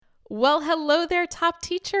Well, hello there, top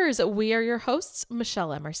teachers. We are your hosts,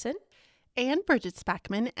 Michelle Emerson and Bridget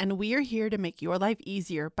Spackman, and we are here to make your life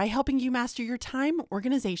easier by helping you master your time,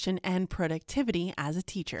 organization, and productivity as a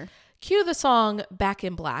teacher. Cue the song Back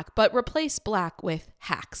in Black, but replace black with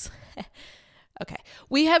hacks. Okay,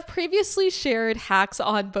 we have previously shared hacks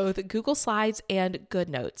on both Google Slides and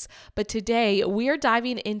GoodNotes, but today we are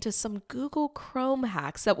diving into some Google Chrome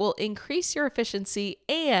hacks that will increase your efficiency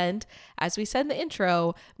and, as we said in the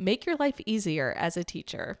intro, make your life easier as a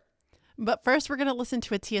teacher. But first, we're going to listen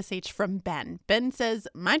to a TSH from Ben. Ben says,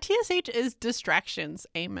 my TSH is distractions.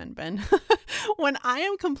 Amen, Ben. When I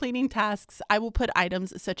am completing tasks, I will put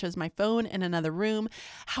items such as my phone in another room.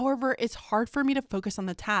 However, it's hard for me to focus on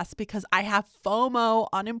the task because I have FOMO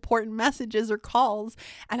on important messages or calls,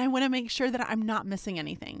 and I want to make sure that I'm not missing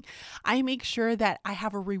anything. I make sure that I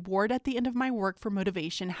have a reward at the end of my work for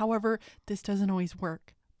motivation. However, this doesn't always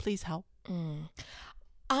work. Please help.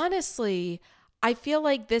 Honestly, I feel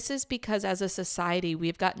like this is because as a society,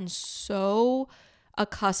 we've gotten so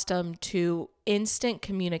accustomed to instant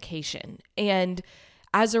communication. And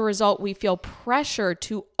as a result, we feel pressure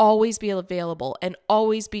to always be available and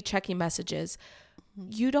always be checking messages.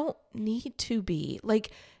 You don't need to be.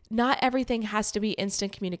 Not everything has to be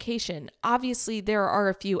instant communication. Obviously, there are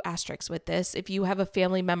a few asterisks with this. If you have a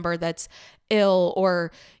family member that's ill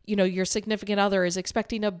or, your significant other is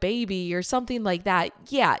expecting a baby or something like that,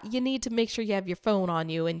 yeah, you need to make sure you have your phone on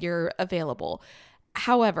you and you're available.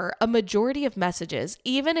 However, a majority of messages,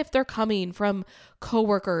 even if they're coming from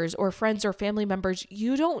coworkers or friends or family members,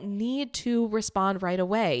 you don't need to respond right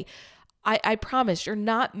away. I promise you're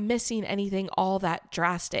not missing anything all that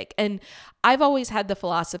drastic. And I've always had the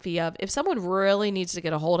philosophy of if someone really needs to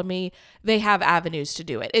get a hold of me, they have avenues to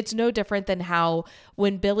do it. It's no different than how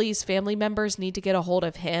when Billy's family members need to get a hold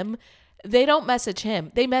of him, they don't message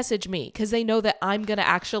him. They message me because they know that I'm going to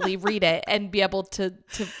actually read it and be able to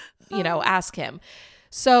ask him.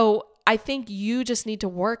 So I think you just need to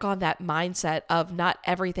work on that mindset of not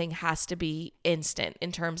everything has to be instant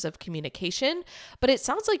in terms of communication, but it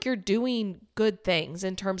sounds like you're doing good things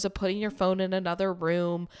in terms of putting your phone in another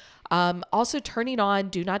room. Also turning on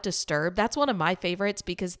Do Not Disturb. That's one of my favorites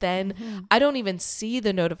because then I don't even see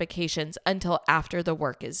the notifications until after the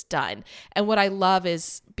work is done. And what I love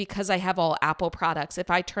is because I have all Apple products, if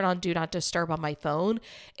I turn on Do Not Disturb on my phone,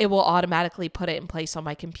 it will automatically put it in place on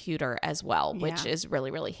my computer as well, which is really,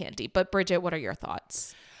 really handy. But Bridget, what are your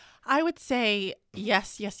thoughts? I would say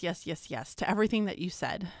yes to everything that you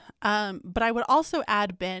said. But I would also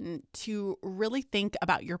add, Ben, to really think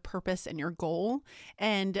about your purpose and your goal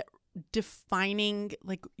and defining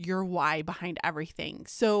your why behind everything.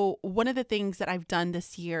 So one of the things that I've done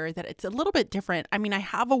this year that it's a little bit different. I mean, I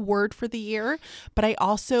have a word for the year, but I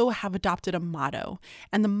also have adopted a motto,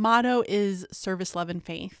 and the motto is service, love, and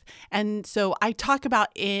faith. And so I talk about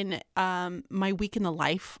in my week in the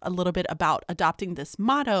life a little bit about adopting this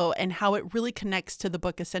motto and how it really connects to the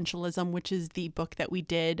book Essentialism, which is the book that we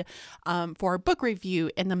did for our book review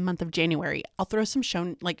in the month of January. I'll throw some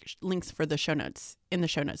links for the show notes in the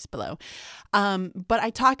show notes below. But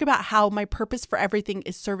I talk about how my purpose for everything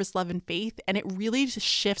is service, love, and faith. And it really just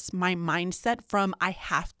shifts my mindset from I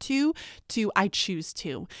have to I choose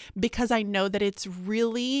to, because I know that it's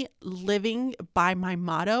really living by my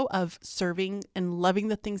motto of serving and loving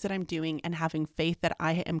the things that I'm doing and having faith that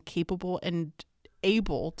I am capable and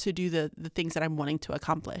able to do the things that I'm wanting to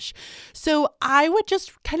accomplish. So I would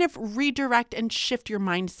just kind of redirect and shift your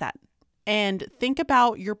mindset and think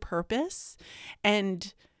about your purpose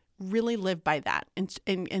and really live by that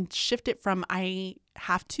and shift it from I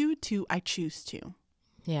have to I choose to.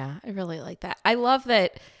 Yeah, I really like that. I love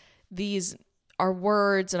that these are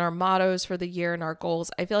words and our mottos for the year and our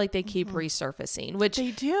goals. I feel like they keep resurfacing, which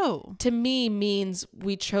they do. To me means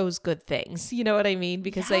we chose good things. You know what I mean?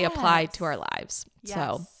 Because they apply to our lives. Yes.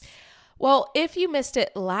 So, well, if you missed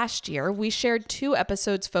it last year, we shared 2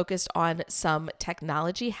 episodes focused on some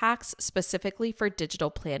technology hacks specifically for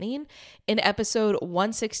digital planning. In episode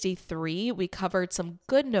 163, we covered some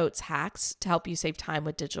GoodNotes hacks to help you save time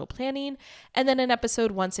with digital planning. And then in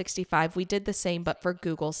episode 165, we did the same, but for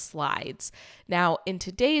Google Slides. Now, in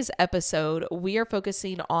today's episode, we are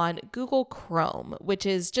focusing on Google Chrome, which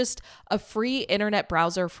is just a free internet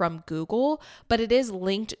browser from Google, but it is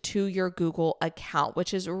linked to your Google account,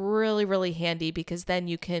 which is really handy because then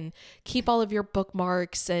you can keep all of your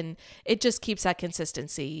bookmarks and it just keeps that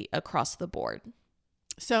consistency across the board.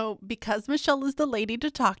 So because Michelle is the lady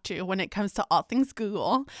to talk to when it comes to all things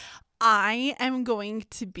Google, I am going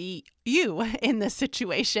to be you in this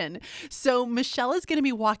situation. So Michelle is going to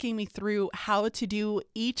be walking me through how to do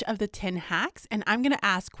each of the 10 hacks, and I'm going to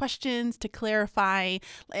ask questions to clarify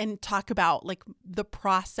and talk about like the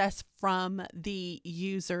process from the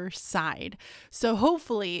user side. So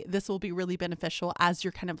hopefully this will be really beneficial as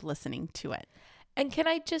you're kind of listening to it. And can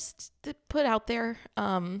I just put out there,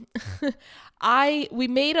 we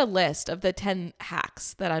made a list of the 10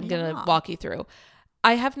 hacks that I'm going to walk you through.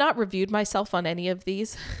 I have not reviewed myself on any of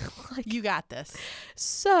these. You got this.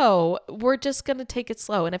 So we're just going to take it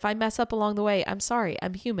slow. And if I mess up along the way, I'm sorry.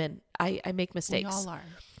 I'm human. I make mistakes. We all are.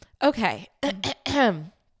 Okay.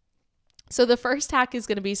 So the first hack is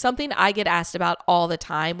going to be something I get asked about all the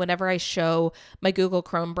time. Whenever I show my Google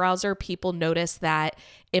Chrome browser, people notice that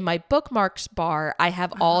in my bookmarks bar, I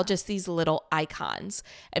have all just these little icons.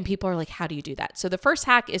 And people are like, how do you do that? So the first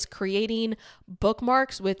hack is creating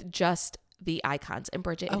bookmarks with just the icons. And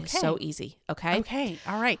Bridget, it is so easy. Okay. Okay.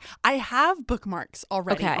 All right. I have bookmarks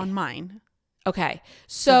already on mine. Okay.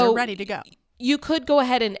 So they're ready to go. You could go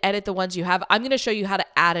ahead and edit the ones you have. I'm going to show you how to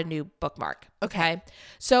add a new bookmark. Okay.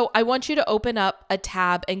 So I want you to open up a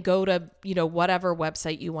tab and go to, whatever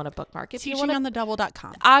website you want to bookmark. If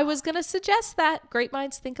teachingonthedouble.com. I was going to suggest that. Great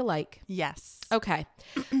minds think alike. Yes. Okay.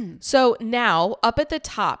 So now up at the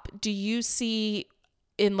top, do you see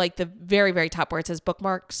in like the very, very top where it says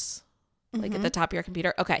bookmarks? Like at the top of your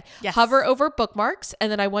computer? Okay. Yes. Hover over bookmarks, and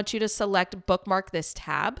then I want you to select bookmark this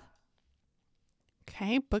tab.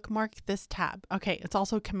 Okay. Bookmark this tab. Okay. It's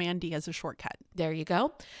also Command D as a shortcut. There you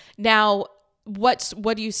go. Now, what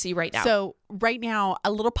do you see right now? So right now,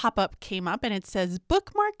 a little pop-up came up and it says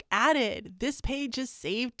bookmark added. This page is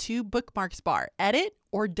saved to bookmarks bar. Edit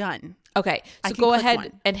or done. Okay. So go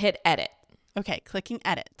ahead and hit edit. Okay. Clicking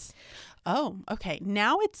edit. Oh, okay.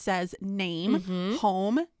 Now it says name,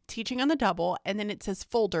 home, teaching on the double, and then it says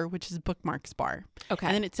folder, which is bookmarks bar. Okay.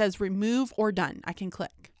 And then it says remove or done. I can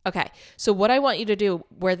click. Okay. So what I want you to do,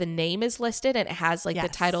 where the name is listed and it has like the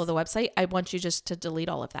title of the website, I want you just to delete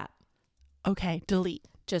all of that. Okay. Delete.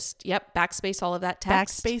 Just, backspace all of that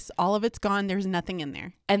text. Backspace, all of it's gone. There's nothing in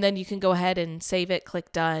there. And then you can go ahead and save it,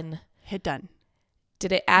 click done. Hit done.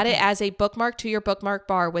 Did it add it as a bookmark to your bookmark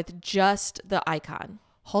bar with just the icon?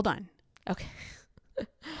 Hold on. Okay.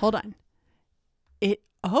 Hold on.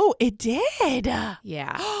 It did.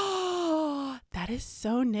 Yeah. That is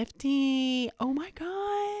so nifty. Oh my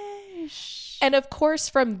gosh. And of course,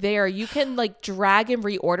 from there, you can like drag and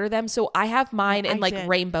reorder them. So I have mine in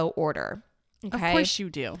rainbow order. Okay. Of course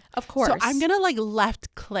you do. Of course. So I'm going to like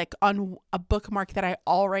left click on a bookmark that I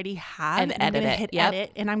already have. And edit I'm gonna it. hit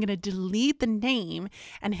edit and I'm going to delete the name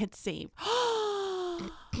and hit save.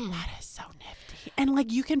 That is so nifty. And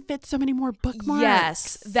like you can fit so many more bookmarks.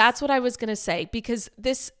 Yes. That's what I was going to say, because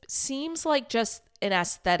this seems like just an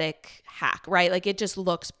aesthetic hack, right? Like it just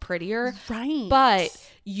looks prettier. Right. But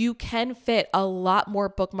you can fit a lot more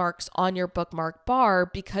bookmarks on your bookmark bar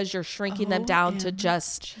because you're shrinking them down to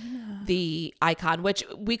just the icon, which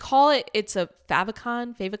we call it's a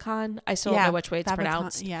favicon. I still don't know which way it's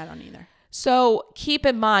pronounced. Yeah, I don't either. So keep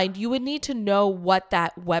in mind, you would need to know what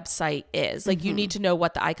that website is. Like you need to know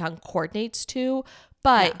what the icon coordinates to.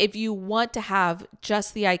 But if you want to have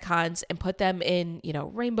just the icons and put them in,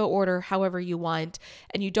 rainbow order, however you want,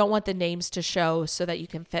 and you don't want the names to show so that you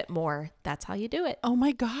can fit more, that's how you do it. Oh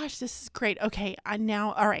my gosh, this is great. Okay, all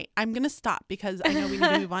right, I'm going to stop because I know we need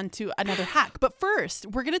to move on to another hack. But first,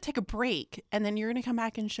 we're going to take a break and then you're going to come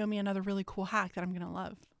back and show me another really cool hack that I'm going to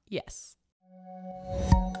love. Yes.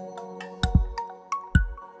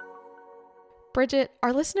 Bridget,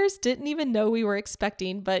 our listeners didn't even know we were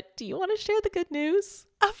expecting, but do you want to share the good news?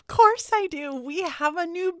 Of course I do. We have a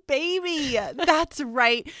new baby. That's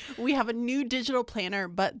right. We have a new digital planner,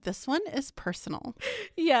 but this one is personal.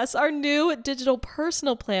 Yes, our new digital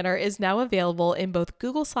personal planner is now available in both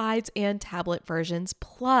Google Slides and tablet versions.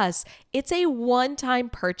 Plus, it's a one-time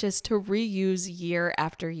purchase to reuse year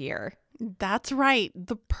after year. That's right.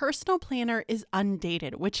 The personal planner is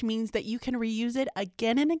undated, which means that you can reuse it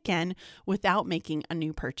again and again without making a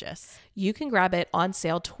new purchase. You can grab it on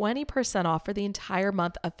sale 20% off for the entire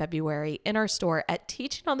month of February in our store at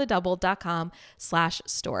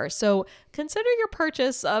teachingonthedouble.com/store. So consider your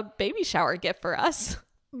purchase a baby shower gift for us.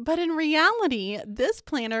 But in reality, this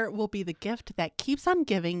planner will be the gift that keeps on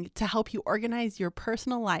giving to help you organize your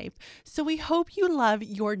personal life. So we hope you love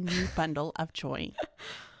your new bundle of joy.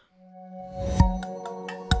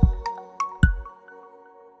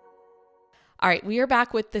 All right, we are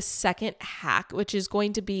back with the second hack, which is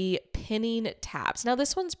going to be pinning tabs. Now,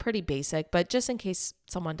 this one's pretty basic, but just in case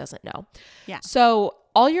someone doesn't know. Yeah. So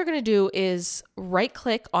all you're going to do is right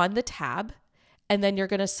click on the tab and then you're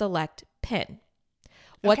going to select pin.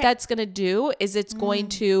 What Okay. that's going to do is it's going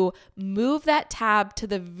to move that tab to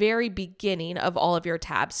the very beginning of all of your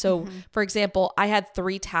tabs. So for example, I had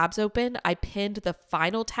 3 tabs open. I pinned the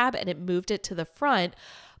final tab and it moved it to the front,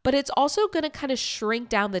 but it's also going to kind of shrink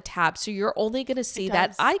down the tab. So you're only going to see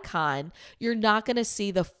that icon. You're not going to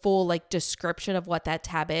see the full like description of what that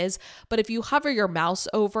tab is. But if you hover your mouse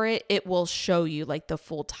over it, it will show you like the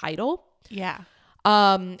full title. Yeah.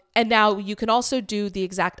 And now you can also do the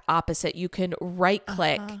exact opposite. You can right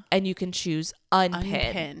click and you can choose unpin.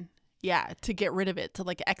 Unpin. Yeah, to get rid of it, to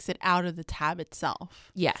like exit out of the tab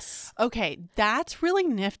itself. Yes. Okay, that's really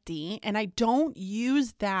nifty, and I don't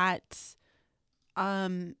use that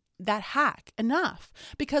that hack enough,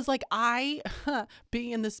 because like I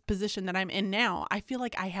being in this position that I'm in now, I feel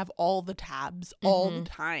like I have all the tabs all the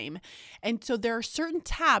time. And so there are certain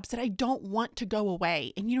tabs that I don't want to go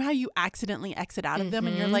away. And you know how you accidentally exit out of them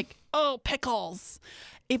and you're like, oh, pickles.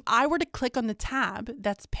 If I were to click on the tab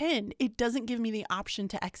that's pinned, it doesn't give me the option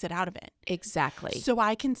to exit out of it. Exactly. So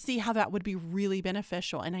I can see how that would be really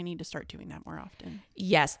beneficial, and I need to start doing that more often.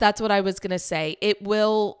 Yes, that's what I was going to say. It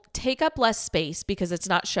will take up less space because it's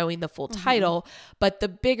not showing the full title, but the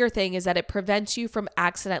bigger thing is that it prevents you from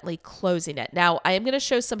accidentally closing it. Now, I am going to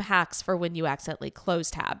show some hacks for when you accidentally close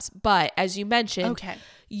tabs, but as you mentioned,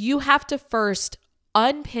 you have to first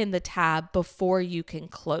unpin the tab before you can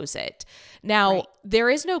close it. Now, there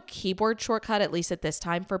is no keyboard shortcut, at least at this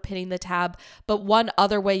time, for pinning the tab, but one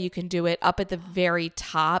other way you can do it, up at the very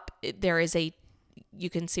top, there is you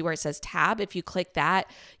can see where it says tab. If you click that,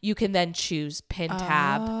 you can then choose pin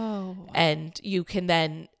tab, and you can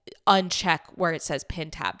then uncheck where it says pin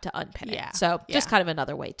tab to unpin it. So just kind of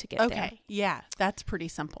another way to get there. Okay. Yeah, that's pretty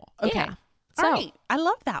simple. Okay. Yeah. All right. I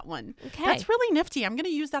love that one. Okay. That's really nifty. I'm going to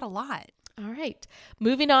use that a lot. All right.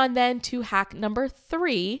 Moving on then to hack number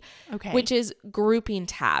 3, which is grouping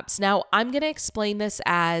tabs. Now, I'm going to explain this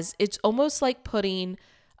as it's almost like putting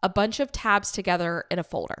a bunch of tabs together in a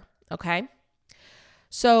folder. Okay.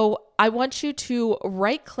 So I want you to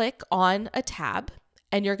right click on a tab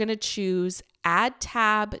and you're going to choose add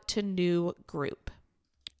tab to new group.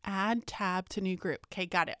 Add tab to new group. Okay,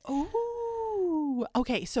 got it. Ooh.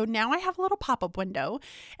 Okay, so now I have a little pop-up window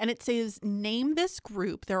and it says name this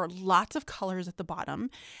group. There are lots of colors at the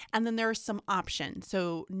bottom, and then there are some options.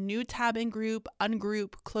 So new tab in group,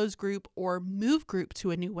 ungroup, close group, or move group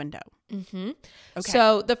to a new window. Okay.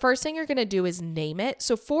 So the first thing you're going to do is name it.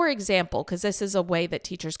 So for example, because this is a way that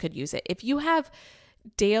teachers could use it, if you have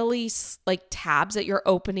daily like tabs that you're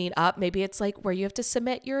opening up, maybe it's like where you have to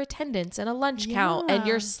submit your attendance and a lunch count and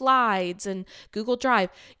your slides and Google Drive,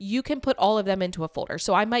 you can put all of them into a folder.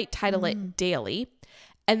 So I might title it daily,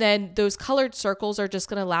 and then those colored circles are just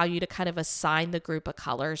going to allow you to kind of assign the group a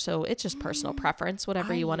color. So it's just personal preference,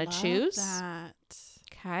 whatever you want to choose.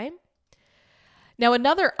 Okay. Now,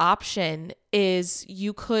 another option is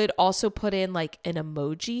you could also put in like an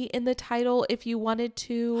emoji in the title if you wanted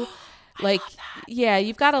to. Like, yeah,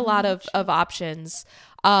 you've got a lot of options.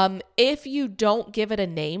 If you don't give it a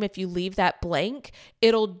name, if you leave that blank,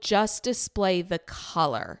 it'll just display the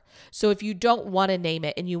color. So if you don't want to name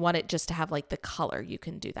it and you want it just to have like the color, you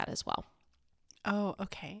can do that as well. Oh,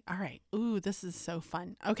 okay. All right. Ooh, this is so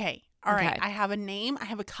fun. Okay. All right. I have a name, I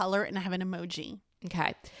have a color, and I have an emoji.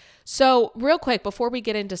 Okay. So real quick, before we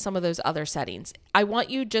get into some of those other settings, I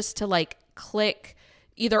want you just to like click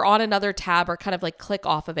either on another tab or kind of like click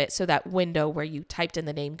off of it so that window where you typed in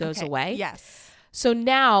the name goes away. Yes. So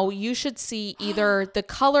now you should see either the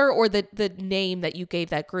color or the name that you gave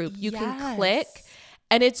that group. You can click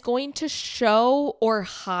and it's going to show or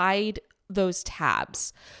hide those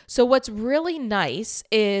tabs. So what's really nice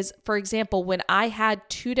is, for example, when I had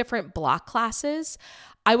 2 different block classes,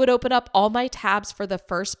 I would open up all my tabs for the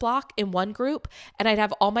first block in one group, and I'd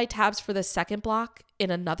have all my tabs for the second block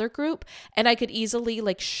in another group, and I could easily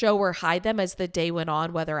like show or hide them as the day went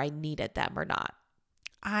on, whether I needed them or not.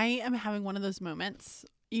 I am having one of those moments,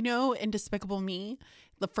 you know, in Despicable Me,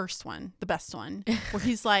 the first one, the best one, where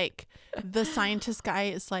he's like, the scientist guy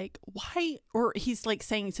is like, why, or he's like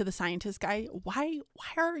saying to the scientist guy, why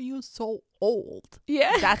are you so old?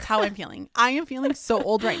 Yeah. That's how I'm feeling. I am feeling so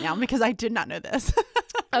old right now because I did not know this.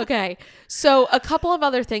 Okay. So a couple of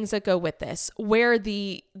other things that go with this, where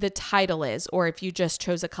the title is, or if you just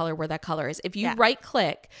chose a color where that color is, if you right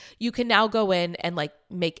click, you can now go in and like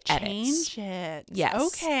make edits. Change it. Yes.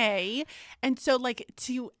 Okay. And so like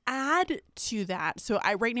to add to that, so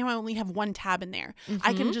right now I only have one tab in there.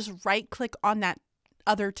 I can just right click on that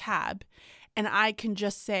other tab and I can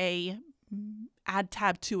just say add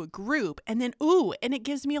tab to a group, and then and it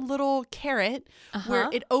gives me a little carrot where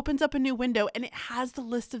it opens up a new window and it has the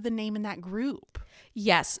list of the name in that group.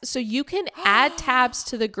 Yes. So you can add tabs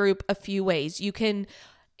to the group a few ways. You can,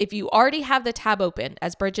 if you already have the tab open,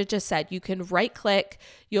 as Bridget just said, you can right click,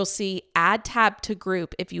 you'll see add tab to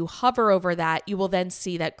group. If you hover over that, you will then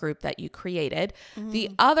see that group that you created.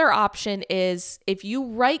 The other option is if you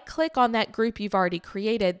right click on that group you've already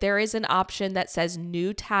created, there is an option that says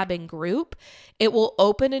new tab in group. It will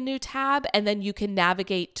open a new tab and then you can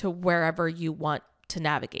navigate to wherever you want to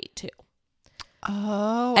navigate to.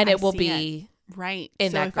 Oh, and it will be right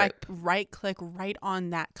in so that if group. I right click right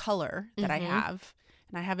on that color that I have,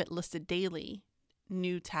 and I have it listed daily,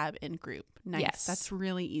 new tab in group. Nice. Yes. That's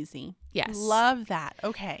really easy. Yes. Love that.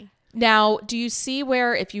 Okay. Now, do you see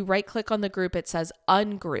where if you right click on the group, it says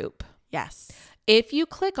ungroup? Yes. If you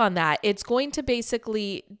click on that, it's going to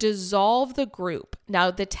basically dissolve the group.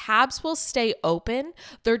 Now, the tabs will stay open.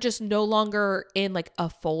 They're just no longer in like a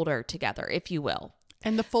folder together, if you will.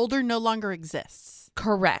 And the folder no longer exists.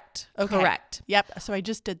 Correct. Okay. Correct. Yep. So I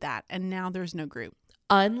just did that, and now there's no group.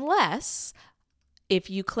 Unless if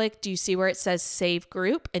you click, do you see where it says save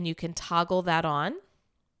group? And you can toggle that on.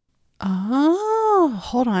 Oh,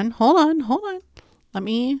 hold on.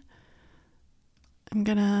 I'm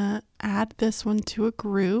going to add this one to a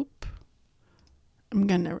group. I'm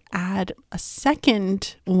going to add a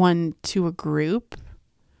second one to a group.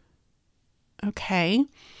 Okay.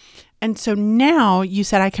 And so now you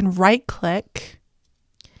said I can right click.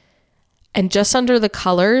 And just under the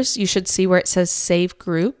colors, you should see where it says save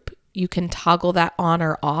group. You can toggle that on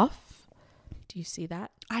or off. Do you see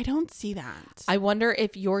that? I don't see that. I wonder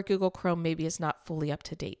if your Google Chrome maybe is not fully up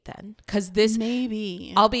to date then. Because this,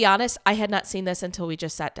 maybe. I'll be honest, I had not seen this until we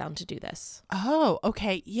just sat down to do this. Oh,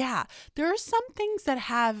 okay. Yeah. There are some things that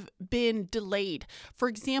have been delayed. For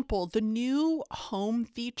example, the new home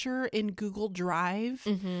feature in Google Drive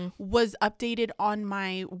was updated on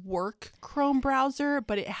my work Chrome browser,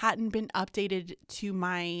 but it hadn't been updated to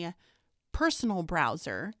my personal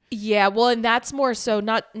browser. Yeah, well, and that's more so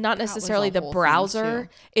not necessarily was a the whole browser. thing, too.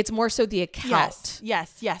 It's more so the account.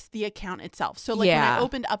 Yes, the account itself. So like when I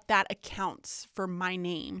opened up that accounts for my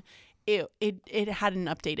name, it hadn't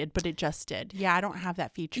updated, but it just did. Yeah, I don't have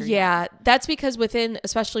that feature Yeah, yet. that's because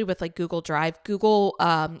especially with like Google Drive, Google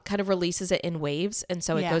kind of releases it in waves. And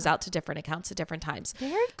so it goes out to different accounts at different times.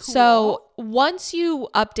 Very cool. So once you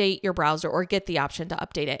update your browser or get the option to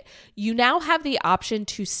update it, you now have the option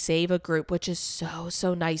to save a group, which is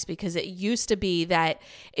so nice because it used to be that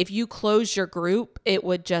if you close your group, it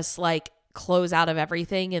would just like close out of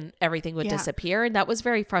everything and everything would disappear. And that was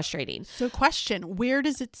very frustrating. So question, where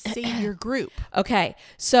does it save your group? Okay.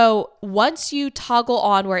 So once you toggle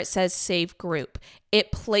on where it says save group,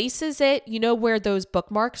 it places it, you know, where those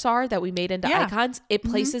bookmarks are that we made into icons, it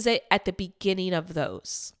places it at the beginning of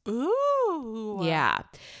those. Ooh. Yeah.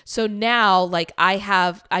 So now like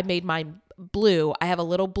I made mine blue. I have a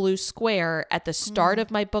little blue square at the start of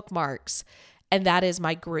my bookmarks, and that is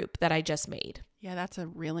my group that I just made. Yeah, that's a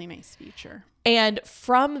really nice feature. And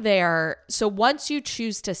from there, so once you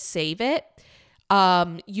choose to save it,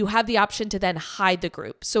 you have the option to then hide the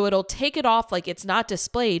group. So it'll take it off like it's not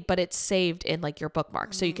displayed, but it's saved in like your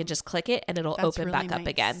bookmark. So you can just click it and it'll open really back up nice.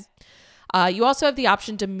 again. You also have the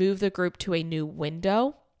option to move the group to a new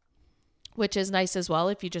window, which is nice as well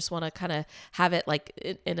if you just want to kind of have it like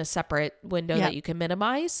in a separate window that you can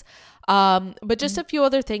minimize. But just a few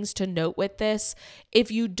other things to note with this. If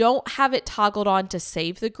you don't have it toggled on to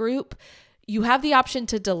save the group, you have the option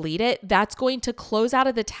to delete it. That's going to close out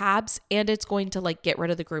of the tabs and it's going to like get rid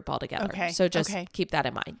of the group altogether. Okay. So just keep that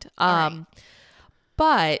in mind. Right.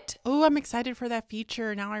 But I'm excited for that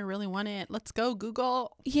feature. Now I really want it. Let's go,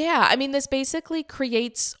 Google. yeah, I mean, this basically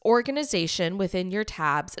creates organization within your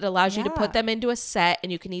tabs. It allows you to put them into a set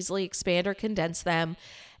and you can easily expand or condense them.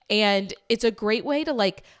 And it's a great way to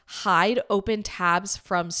like hide open tabs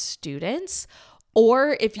from students.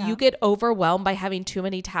 Or if you get overwhelmed by having too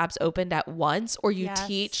many tabs opened at once, or you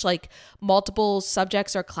teach like multiple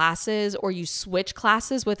subjects or classes, or you switch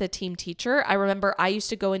classes with a team teacher. I remember I used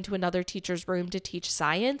to go into another teacher's room to teach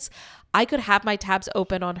science. I could have my tabs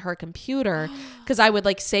open on her computer because I would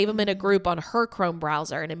like save them in a group on her Chrome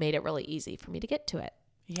browser, and it made it really easy for me to get to it.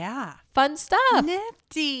 Yeah. Fun stuff.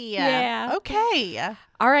 Nifty. Yeah. Okay.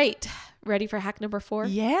 All right. Ready for hack number 4?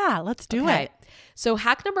 Yeah, let's do it. So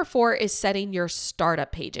hack number 4 is setting your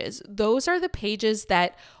startup pages. Those are the pages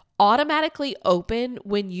that automatically open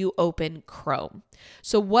when you open Chrome.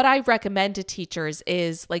 So what I recommend to teachers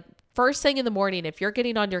is like first thing in the morning, if you're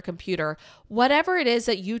getting on your computer, whatever it is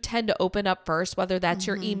that you tend to open up first, whether that's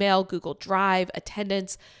your email, Google Drive,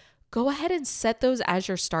 attendance, go ahead and set those as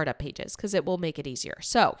your startup pages because it will make it easier.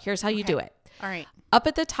 So here's how you do it. All right. Up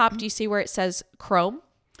at the top, do you see where it says Chrome?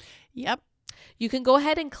 Yep. You can go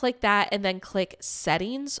ahead and click that and then click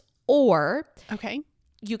settings, or Okay.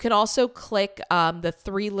 you can also click the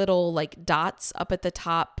three little like dots up at the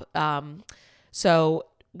top. So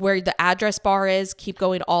where the address bar is, keep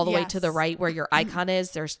going all the way to the Yes. right where your icon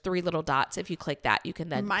is. There's three little dots. If you click that, you can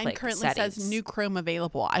then Mine click currently settings. says new Chrome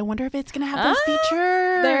available. I wonder if it's going to have those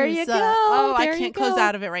features. There you go. I There you can't close go.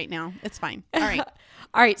 out of it right now. It's fine. All right.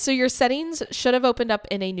 All right. So your settings should have opened up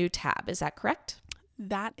in a new tab. Is that correct?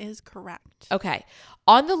 That is correct. Okay.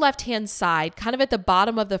 On the left-hand side, kind of at the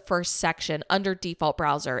bottom of the first section under default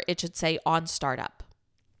browser, it should say on startup.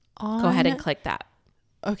 Go ahead and click that.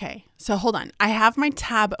 Okay. So hold on. I have my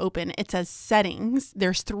tab open. It says settings.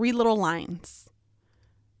 There's three little lines.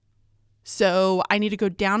 So I need to go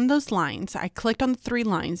down those lines. I clicked on the three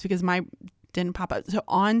lines because my didn't pop up. So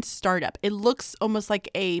on startup, it looks almost like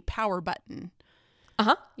a power button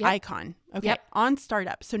Uh-huh. Yep. icon. Okay. Yep. On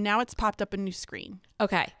startup. So now it's popped up a new screen.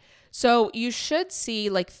 Okay. So you should see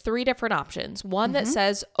like three different options. One that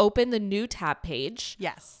says open the new tab page,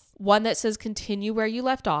 Yes. one that says continue where you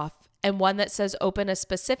left off, and one that says open a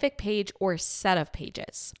specific page or set of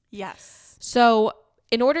pages. Yes. So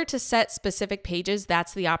in order to set specific pages,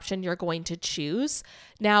 that's the option you're going to choose.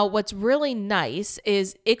 Now, what's really nice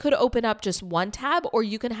is it could open up just one tab, or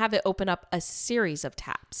you can have it open up a series of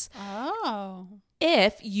tabs. Oh.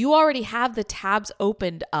 If you already have the tabs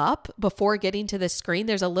opened up before getting to the screen,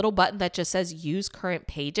 there's a little button that just says use current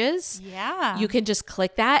pages. Yeah. You can just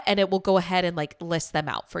click that and it will go ahead and like list them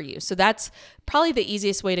out for you. So that's probably the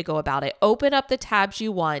easiest way to go about it. Open up the tabs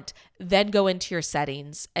you want, then go into your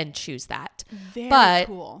settings and choose that. Very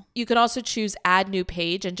cool. You can also choose add new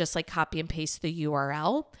page and just like copy and paste the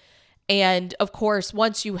URL. And of course,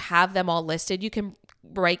 once you have them all listed, you can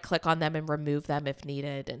right click on them and remove them if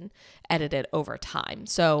needed and edit it over time.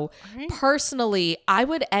 So right. Personally, I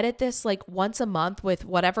would edit this like once a month with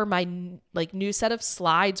whatever my like new set of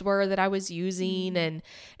slides were that I was using. And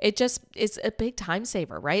it's a big time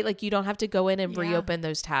saver, right? Like you don't have to go in and reopen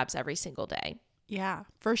those tabs every single day. Yeah,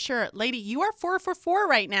 for sure. Lady, you are 4 for 4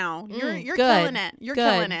 right now. You're good. killing it. You're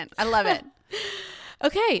Good. killing it. I love it.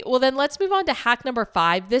 Okay, well then let's move on to hack number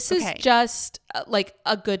 5. This is Okay. just like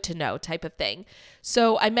a good to know type of thing.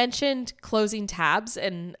 So I mentioned closing tabs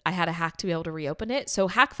and I had a hack to be able to reopen it. So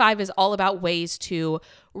hack 5 is all about ways to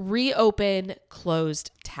reopen closed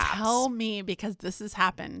tabs. Tell me, because this has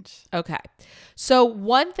happened. Okay. So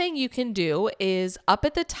one thing you can do is up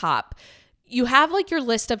at the top, you have like your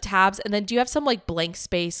list of tabs, and then do you have some like blank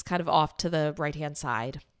space kind of off to the right-hand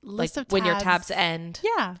side? List like of when your tabs. tabs end.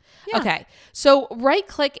 Yeah. Okay. So right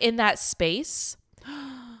click in that space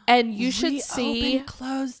and you should see Reopen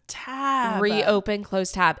closed tab. reopen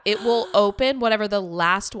closed tab. It will open whatever the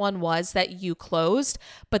last one was that you closed.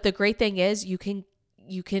 But the great thing is you can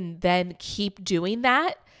then keep doing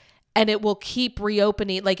that and it will keep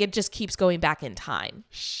reopening. Like it just keeps going back in time.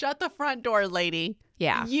 Shut the front door, lady.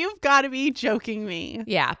 Yeah. You've got to be joking me.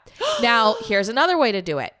 Yeah. Now here's another way to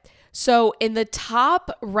do it. So in the top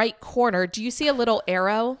right corner, do you see a little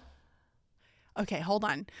arrow? Okay, hold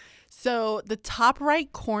on. So the top right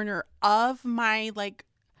corner of my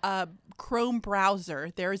Chrome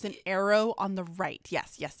browser, there is an arrow on the right.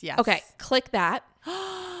 Yes. Okay, click that.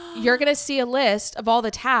 You're going to see a list of all the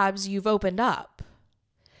tabs you've opened up.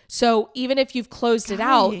 So even if you've closed it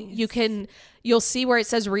out, you'll see where it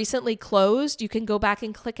says recently closed. You can go back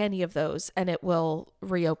and click any of those and it will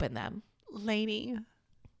reopen them. Lady,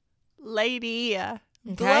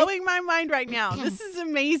 blowing my mind right now. This is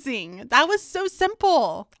amazing. That was so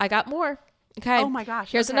simple. I got more. Okay. Oh my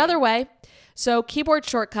gosh. Here's okay. another way. So keyboard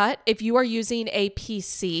shortcut, if you are using a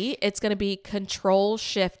PC, it's going to be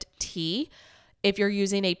Control-Shift-T. If you're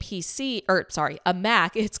using a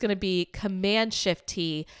Mac, it's going to be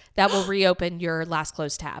Command-Shift-T. That will reopen your last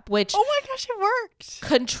closed tab, which Oh my gosh, it worked.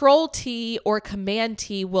 Control-T or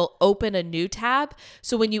Command-T will open a new tab.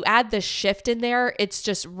 So when you add the shift in there, it's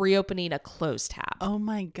just reopening a closed tab. Oh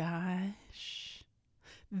my gosh.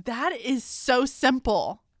 That is so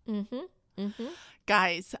simple.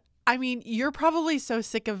 Guys, I mean, you're probably so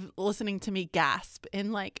sick of listening to me gasp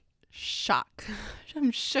in like shock.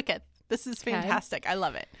 I'm shooketh. This is fantastic. I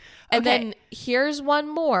love it. Okay. And then here's one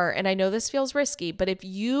more, and I know this feels risky, but if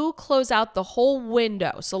you close out the whole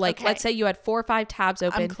window, so like let's say you had 4 or 5 tabs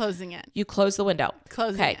open. I'm closing it. You close the window.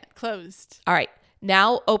 Closing it. Closed. All right.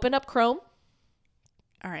 Now open up Chrome.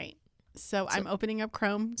 All right. So I'm opening up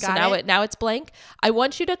Chrome. So now it's blank. I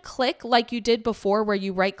want you to click like you did before where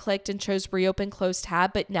you right clicked and chose reopen closed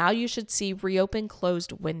tab, but now you should see reopen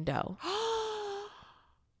closed window.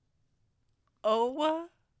 Oh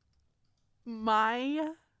my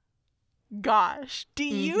gosh. Do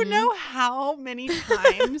you know how many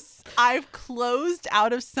times I've closed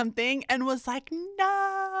out of something and was like,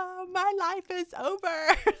 no, my life is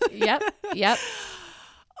over. Yep.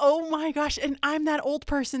 Oh my gosh. And I'm that old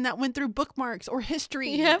person that went through bookmarks or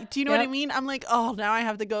history. Yep, Do you know what I mean? I'm like, oh, now I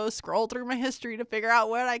have to go scroll through my history to figure out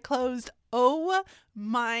what I closed. Oh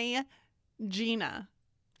my Gina.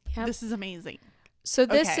 Yep. This is amazing. So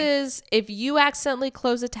this is if you accidentally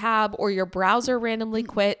close a tab or your browser randomly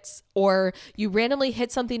quits or you randomly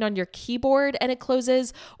hit something on your keyboard and it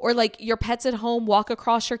closes, or like your pets at home walk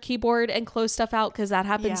across your keyboard and close stuff out, because that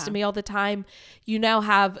happens to me all the time. You now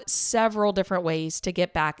have several different ways to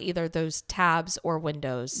get back either those tabs or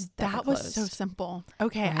windows that was so simple.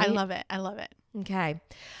 Okay. Right? I love it. I love it. Okay.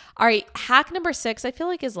 All right. Hack number 6, I feel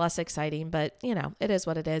like is less exciting, but you know, it is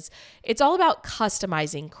what it is. It's all about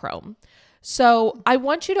customizing Chrome. So I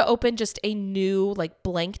want you to open just a new like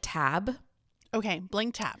blank tab. Okay,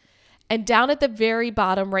 blank tab. And down at the very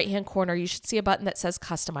bottom right-hand corner, you should see a button that says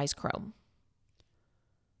Customize Chrome.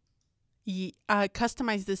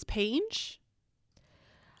 Customize this page?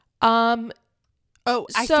 Oh,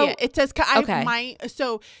 I see it. It says,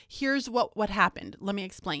 so here's what happened. Let me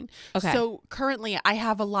explain. Okay. So currently I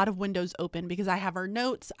have a lot of windows open because I have our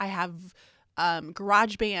notes, I have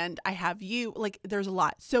GarageBand, I have you, like there's a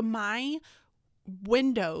lot. So my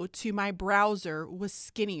window to my browser was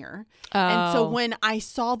skinnier. And so when I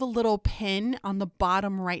saw the little pin on the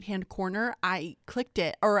bottom right hand corner, I clicked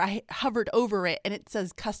it, or I hovered over it, and it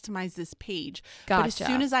says customize this page. Gotcha. But as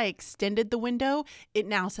soon as I extended the window, it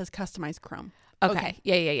now says customize Chrome. Okay.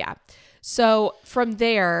 Yeah. So from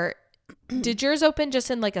there, did yours open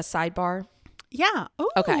just in like a sidebar? Yeah. Oh,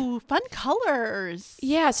 okay. Fun colors.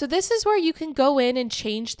 Yeah. So this is where you can go in and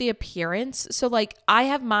change the appearance. So like I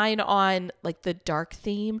have mine on like the dark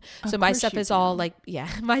theme. So my stuff is all like,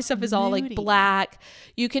 my stuff is all like black.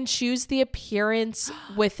 You can choose the appearance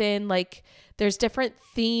within like, there's different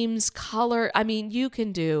themes, color. I mean, you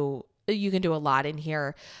can do a lot in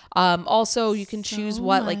here. Also you can choose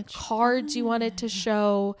what like cards you want it to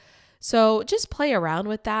show. So just play around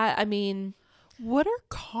with that. I mean, what are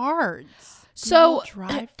cards? So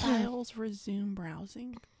Drive files, resume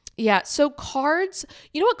browsing. Yeah. So cards,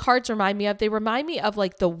 you know what cards remind me of? They remind me of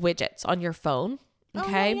like the widgets on your phone.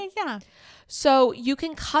 Okay. Oh, yeah. So you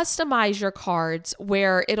can customize your cards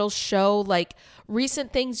where it'll show like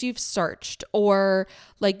recent things you've searched, or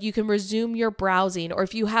like you can resume your browsing, or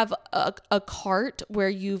if you have a cart where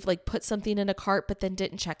you've like put something in a cart but then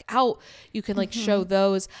didn't check out, you can like show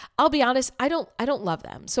those. I'll be honest, I don't love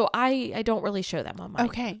them. So I don't really show them on mine.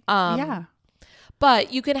 Okay. Yeah.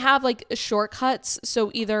 But you can have like shortcuts.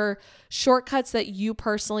 So either shortcuts that you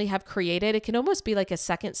personally have created, it can almost be like a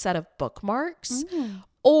second set of bookmarks,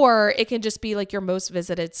 or it can just be like your most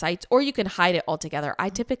visited sites, or you can hide it altogether. I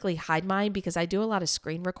typically hide mine because I do a lot of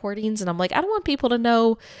screen recordings and I'm like, I don't want people to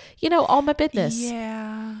know, all my business.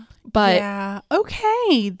 Yeah. But yeah.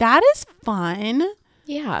 Okay. That is fun.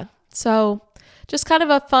 Yeah. So just kind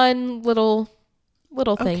of a fun little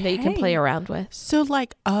thing that you can play around with. So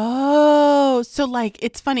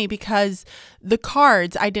it's funny because the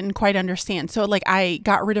cards I didn't quite understand. So like I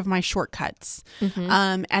got rid of my shortcuts.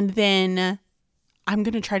 And then I'm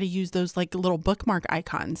going to try to use those like little bookmark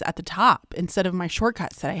icons at the top instead of my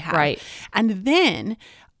shortcuts that I have. Right. And then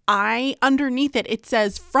underneath it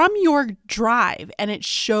says from your drive, and it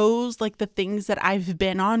shows like the things that I've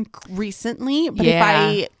been on recently. But if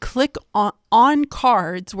I click on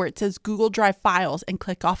cards where it says Google Drive files and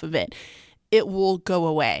click off of it, it will go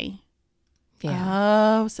away.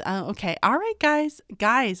 Yeah. Okay. All right, guys.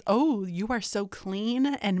 Oh, you are so clean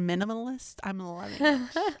and minimalist. I'm loving it.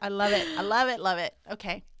 I love it.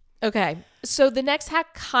 Okay. So the next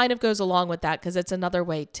hack kind of goes along with that because it's another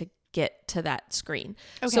way to get to that screen.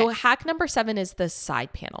 Okay. So hack number 7 is the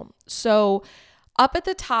side panel. So up at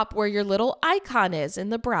the top where your little icon is in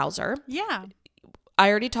the browser. Yeah. I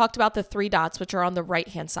already talked about the 3 dots, which are on the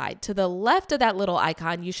right-hand side. To the left of that little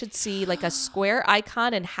icon, you should see like a square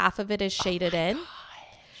icon and half of it is shaded in. Gosh.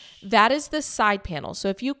 That is the side panel. So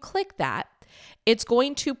if you click that, it's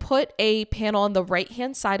going to put a panel on the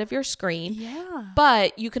right-hand side of your screen. Yeah.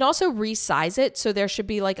 But you can also resize it. So there should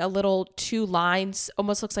be like a little 2 lines,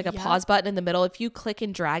 almost looks like a pause button in the middle. If you click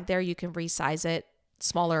and drag there, you can resize it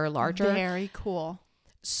smaller or larger. Very cool.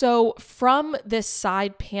 So from this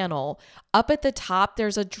side panel, up at the top,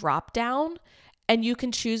 there's a drop down and you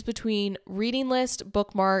can choose between reading list,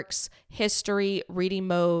 bookmarks, history, reading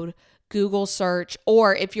mode, Google search,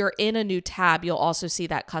 or if you're in a new tab, you'll also see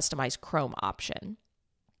that customize Chrome option.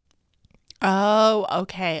 Oh,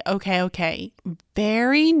 okay. Okay.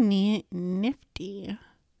 Very nifty.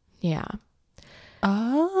 Yeah.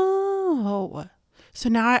 Oh. So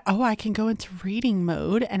now I can go into reading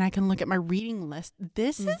mode and I can look at my reading list.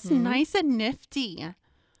 This is nice and nifty.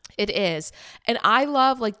 It is. And I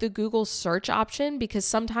love like the Google search option because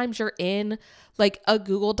sometimes you're in like a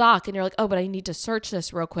Google Doc and you're like, oh, but I need to search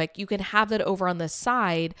this real quick. You can have that over on the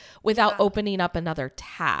side without opening up another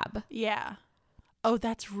tab. Yeah. Oh,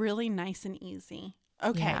 that's really nice and easy.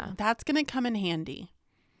 Okay. That's going to come in handy.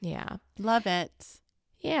 Yeah. Love it.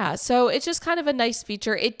 Yeah. So it's just kind of a nice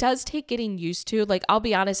feature. It does take getting used to. Like, I'll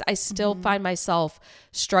be honest, I still find myself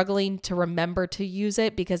struggling to remember to use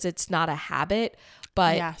it because it's not a habit.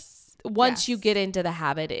 But once you get into the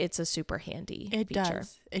habit, it's a super handy feature.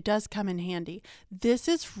 It does come in handy. This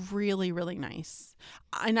is really, really nice.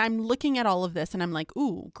 And I'm looking at all of this and I'm like,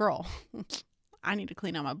 ooh, girl, I need to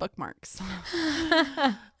clean out my bookmarks.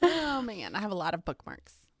 Oh, man. I have a lot of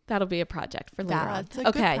bookmarks. That'll be a project for later on. That's a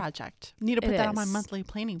good project. Need to put that on my monthly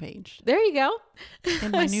planning page. There you go.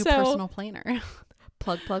 In my new personal planner.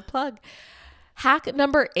 Plug. Hack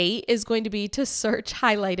number 8 is going to be to search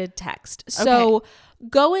highlighted text. So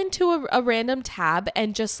go into a random tab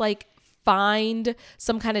and just like find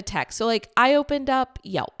some kind of text. So like I opened up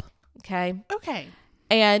Yelp. Okay.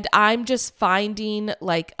 And I'm just finding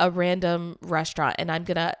like a random restaurant and I'm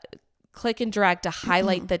going to click and drag to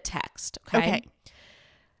highlight the text. Okay.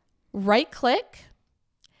 Right click.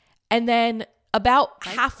 And then about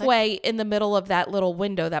halfway in the middle of that little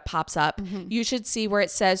window that pops up, you should see where it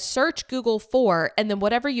says search Google for, and then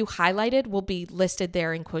whatever you highlighted will be listed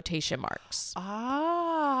there in quotation marks.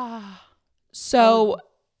 So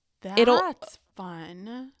that's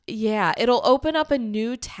fun. Yeah, it'll open up a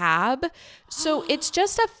new tab. So it's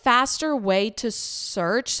just a faster way to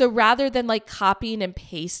search. So rather than like copying and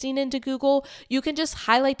pasting into Google, you can just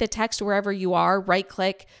highlight the text wherever you are, right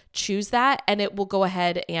click, choose that, and it will go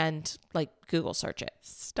ahead and like Google search it.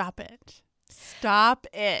 Stop it.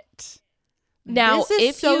 Now, this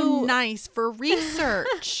is so nice for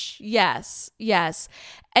research. Yes.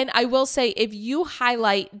 And I will say, if you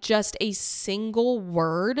highlight just a single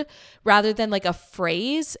word rather than like a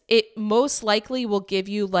phrase, it most likely will give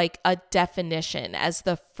you like a definition as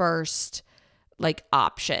the first like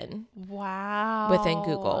option. Wow. Within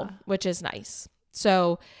Google, which is nice.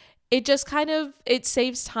 So it just kind of, it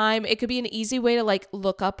saves time. It could be an easy way to like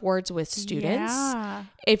look up words with students. Yeah.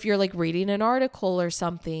 If you're like reading an article or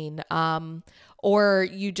something, or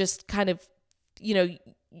you just kind of, you know,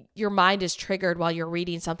 your mind is triggered while you're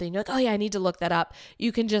reading something. You're like, oh yeah, I need to look that up.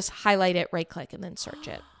 You can just highlight it, right click, and then search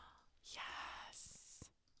it. Yes.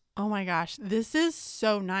 Oh my gosh. This is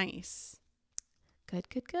so nice. Good.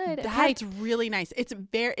 That's really nice. It's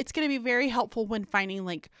going to be very helpful when finding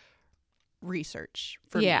like research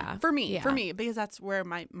for me, because that's where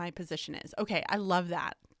my position is. Okay. I love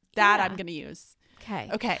that. I'm going to use.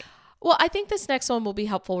 Okay. Well, I think this next one will be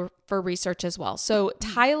helpful for research as well. So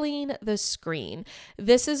tiling the screen.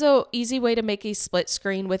 This is a easy way to make a split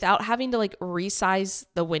screen without having to like resize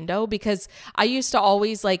the window, because I used to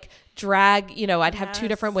always like drag, I'd have two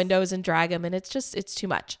different windows and drag them, and it's too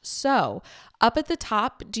much. So up at the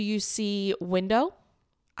top, do you see window?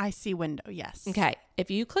 I see window, yes. Okay. If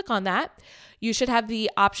you click on that, you should have the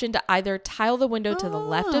option to either tile the window to the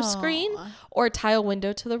left of screen or tile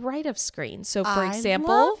window to the right of screen. So for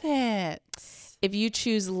example, I love it. If you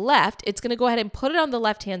choose left, it's going to go ahead and put it on the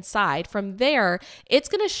left-hand side. From there, it's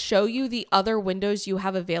going to show you the other windows you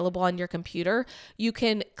have available on your computer. You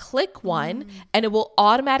can click one and it will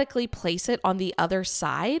automatically place it on the other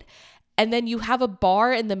side. And then you have a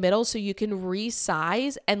bar in the middle so you can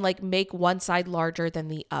resize and like make one side larger than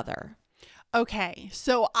the other. Okay.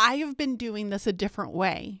 So I have been doing this a different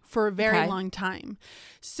way for a very long time.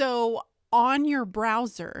 So on your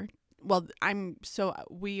browser,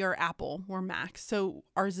 we are Apple, we're Mac, so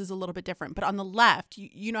ours is a little bit different. But on the left,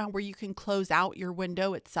 you know where you can close out your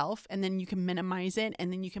window itself and then you can minimize it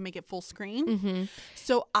and then you can make it full screen. Mm-hmm.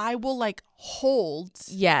 So I will like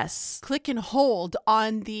click and hold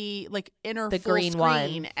on the like inner full green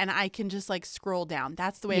screen one, and I can just like scroll down.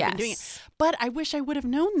 That's the way I've been doing it. But I wish I would have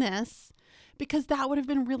known this, because that would have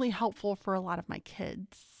been really helpful for a lot of my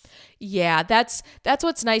kids. Yeah, that's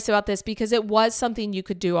what's nice about this, because it was something you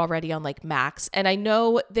could do already on like Macs. And I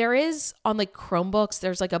know there is on like Chromebooks,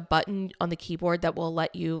 there's like a button on the keyboard that will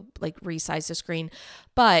let you like resize the screen.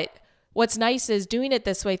 But what's nice is doing it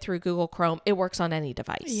this way through Google Chrome, it works on any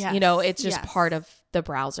device. Yes. It's just part of the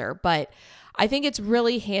browser. But I think it's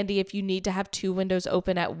really handy if you need to have two windows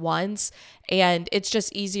open at once, and it's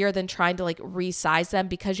just easier than trying to like resize them,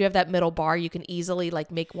 because you have that middle bar. You can easily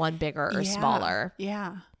like make one bigger or smaller.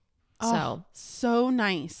 Yeah. So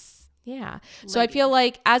nice. Yeah. So I feel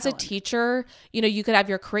like as a teacher, you could have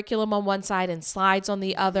your curriculum on one side and slides on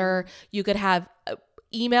the other. You could have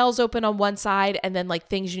emails open on one side and then like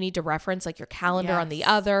things you need to reference, like your calendar on the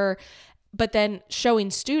other. But then showing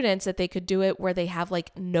students that they could do it where they have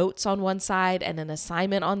like notes on one side and an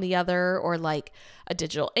assignment on the other, or like a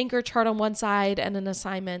digital anchor chart on one side and an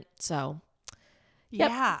assignment. So,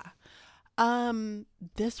 yeah.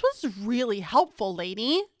 This was really helpful,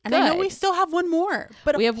 lady. And I know we still have one more,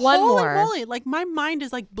 but we have one more. Moly, like my mind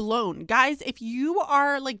is like blown. Guys, if you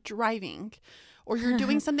are like driving or you're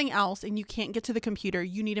doing something else and you can't get to the computer,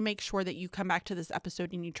 you need to make sure that you come back to this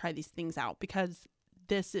episode and you try these things out, because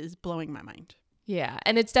this is blowing my mind. Yeah.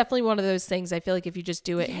 And it's definitely one of those things. I feel like if you just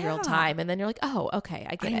do it in real time and then you're like, oh, okay,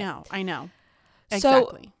 I get it. I know.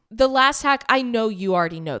 Exactly. So the last hack, I know you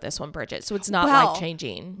already know this one, Bridget, so it's not life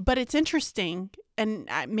changing. But it's interesting. And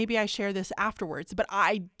maybe I share this afterwards, but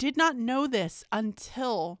I did not know this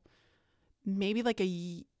until maybe like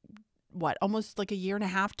almost like a year and a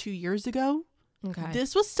half, 2 years ago. Okay.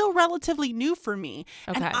 This was still relatively new for me.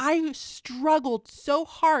 Okay. And I struggled so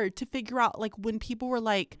hard to figure out, like, when people were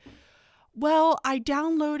like, well, I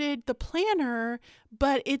downloaded the planner,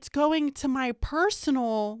 but it's going to my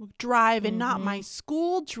personal drive and not my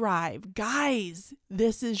school drive. Guys,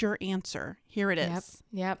 this is your answer. Here it is.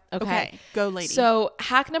 Yep. Okay. Go, lady. So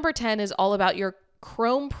hack number 10 is all about your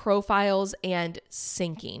Chrome profiles and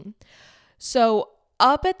syncing. So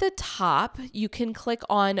up at the top, you can click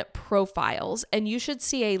on profiles and you should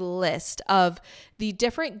see a list of the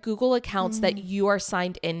different Google accounts that you are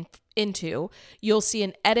signed into. You'll see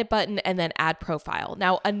an edit button and then add profile.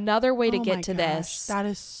 Now, another way to get to this. That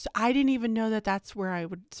is, I didn't even know that that's where I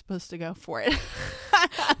was supposed to go for it.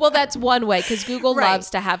 Well, that's one way, because Google loves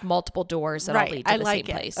to have multiple doors that all lead to the same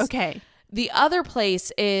place. Okay. The other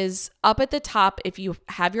place is up at the top. If you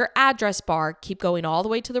have your address bar, keep going all the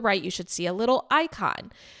way to the right, you should see a little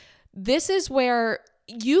icon. This is where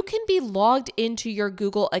you can be logged into your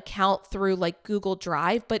Google account through like Google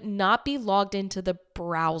Drive, but not be logged into the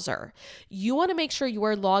browser. You want to make sure you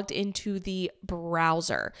are logged into the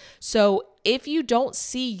browser. So if you don't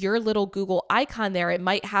see your little Google icon there, it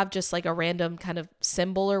might have just like a random kind of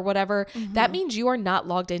symbol or whatever. That means you are not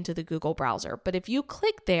logged into the Google browser. But if you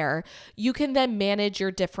click there, you can then manage your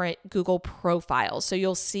different Google profiles. So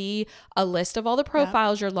you'll see a list of all the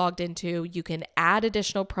profiles you're logged into. You can add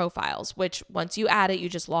additional profiles, which once you add it, you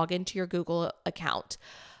just log into your Google account.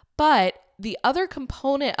 But the other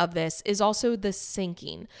component of this is also the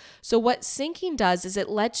syncing. So what syncing does is it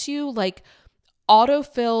lets you like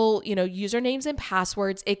autofill, usernames and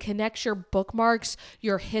passwords. It connects your bookmarks,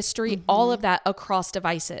 your history, all of that across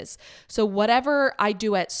devices. So whatever I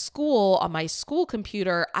do at school on my school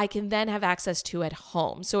computer, I can then have access to at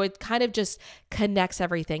home. So it kind of just connects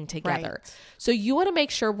everything together. Right. So you want to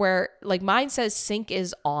make sure where, like mine says sync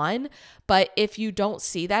is on, but if you don't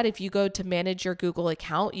see that, if you go to manage your Google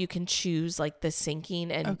account, you can choose like the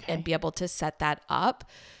syncing and be able to set that up.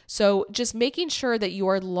 So just making sure that you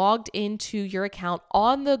are logged into your account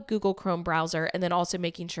on the Google Chrome browser, and then also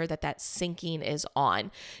making sure that that syncing is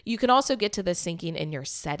on. You can also get to the syncing in your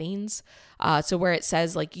settings. So where it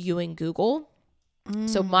says like you and Google.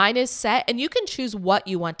 So mine is set, and you can choose what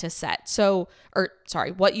you want to set.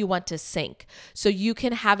 What you want to sync. So you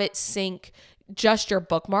can have it sync just your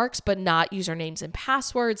bookmarks, but not usernames and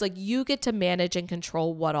passwords. Like you get to manage and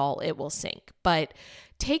control what all it will sync. But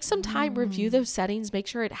take some time, review those settings, make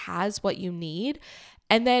sure it has what you need.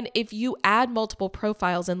 And then if you add multiple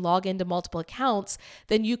profiles and log into multiple accounts,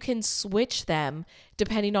 then you can switch them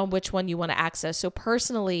depending on which one you want to access. So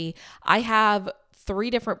personally, I have 3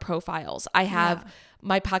 different profiles. I have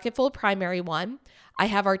my Pocketful of Primary one. I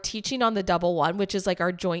have our Teaching on the Double one, which is like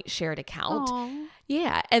our joint shared account. Aww.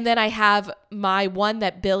 Yeah. And then I have my one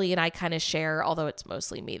that Billy and I kind of share, although it's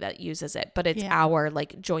mostly me that uses it, but it's our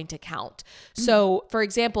like joint account. So for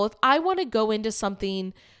example, if I want to go into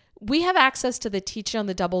something, we have access to the Teaching on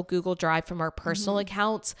the Double Google Drive from our personal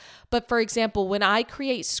accounts. But for example, when I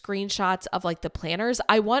create screenshots of like the planners,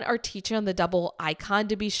 I want our Teaching on the Double icon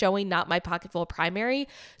to be showing, not my Pocketful of Primary.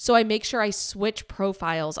 So I make sure I switch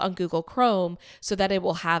profiles on Google Chrome so that it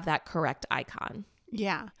will have that correct icon.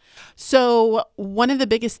 Yeah. So one of the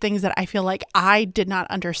biggest things that I feel like I did not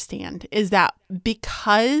understand is that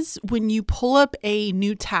because when you pull up a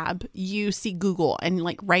new tab, you see Google and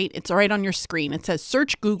it's right on your screen. It says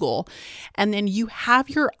search Google, and then you have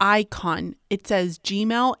your icon. It says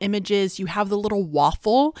Gmail, images, you have the little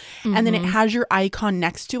waffle, and then it has your icon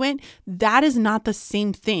next to it. That is not the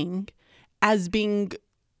same thing as being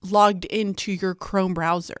logged into your Chrome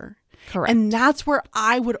browser. Correct. And that's where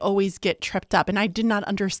I would always get tripped up. And I did not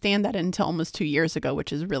understand that until almost 2 years ago,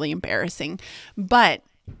 which is really embarrassing. But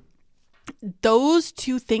those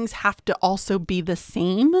two things have to also be the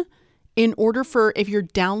same in order for, if you're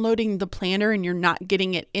downloading the planner and you're not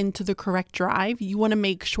getting it into the correct drive, you want to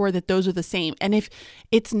make sure that those are the same. And if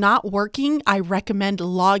it's not working, I recommend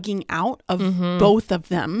logging out of both of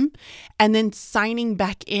them and then signing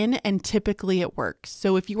back in, and typically it works.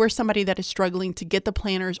 So if you are somebody that is struggling to get the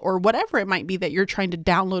planners or whatever it might be that you're trying to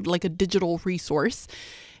download, like a digital resource,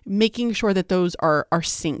 making sure that those are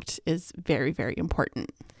synced is very, very important.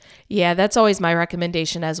 Yeah, that's always my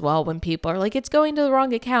recommendation as well. When people are like, it's going to the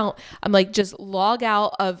wrong account, I'm like, just log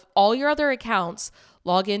out of all your other accounts,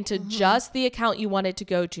 log into just the account you want it to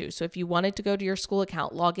go to. So if you wanted to go to your school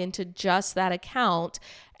account, log into just that account,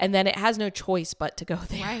 and then it has no choice but to go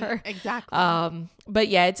there. Right, exactly. But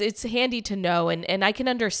yeah, it's handy to know. And I can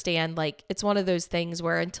understand, like, it's one of those things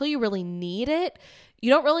where until you really need it, you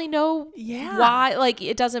don't really know why, like,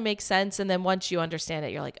 it doesn't make sense. And then once you understand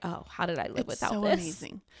it, you're like, oh, how did I live without so this?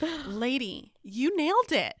 Amazing. Lady, you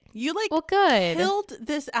nailed it. You good. killed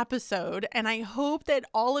this episode. And I hope that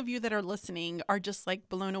all of you that are listening are just like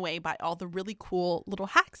blown away by all the really cool little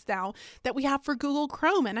hacks now that we have for Google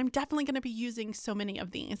Chrome. And I'm definitely going to be using so many of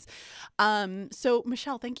these. So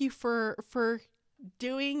Michelle, thank you for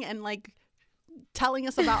doing and like telling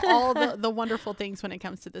us about all the wonderful things when it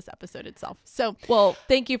comes to this episode itself. So, well,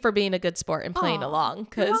 thank you for being a good sport and playing along,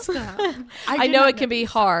 because I did know not it can be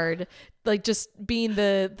hard, like just being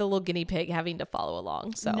the little guinea pig having to follow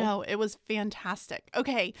along. So no, it was fantastic.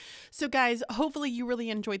 Okay. So guys, hopefully you really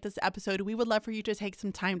enjoyed this episode. We would love for you to take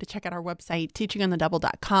some time to check out our website,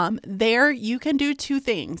 teachingonthedouble.com. There you can do two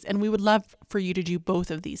things, and we would love for you to do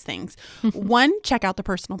both of these things. One, check out the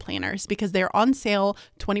personal planners because they're on sale,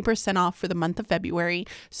 20% off for the month of February.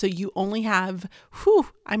 So you only have,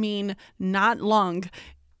 not long.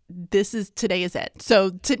 Today is it. So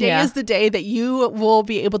today is the day that you will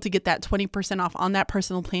be able to get that 20% off on that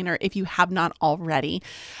personal planner if you have not already.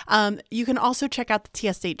 You can also check out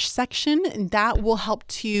the TSH section, and that will help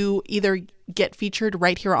to either get featured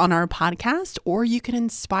right here on our podcast, or you can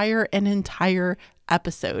inspire an entire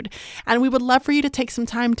episode. And we would love for you to take some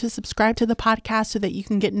time to subscribe to the podcast so that you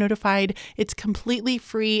can get notified. It's completely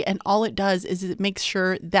free, and all it does is it makes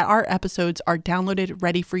sure that our episodes are downloaded,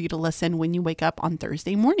 ready for you to listen when you wake up on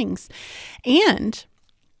Thursday mornings. And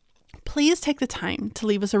please take the time to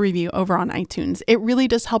leave us a review over on iTunes. It really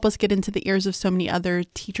does help us get into the ears of so many other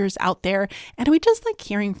teachers out there. And we just like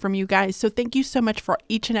hearing from you guys. So thank you so much for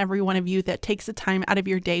each and every one of you that takes the time out of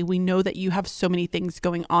your day. We know that you have so many things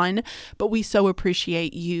going on, but we so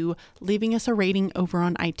appreciate you leaving us a rating over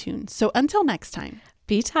on iTunes. So until next time,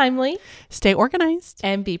 be timely, stay organized,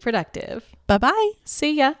 and be productive. Bye-bye.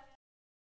 See ya.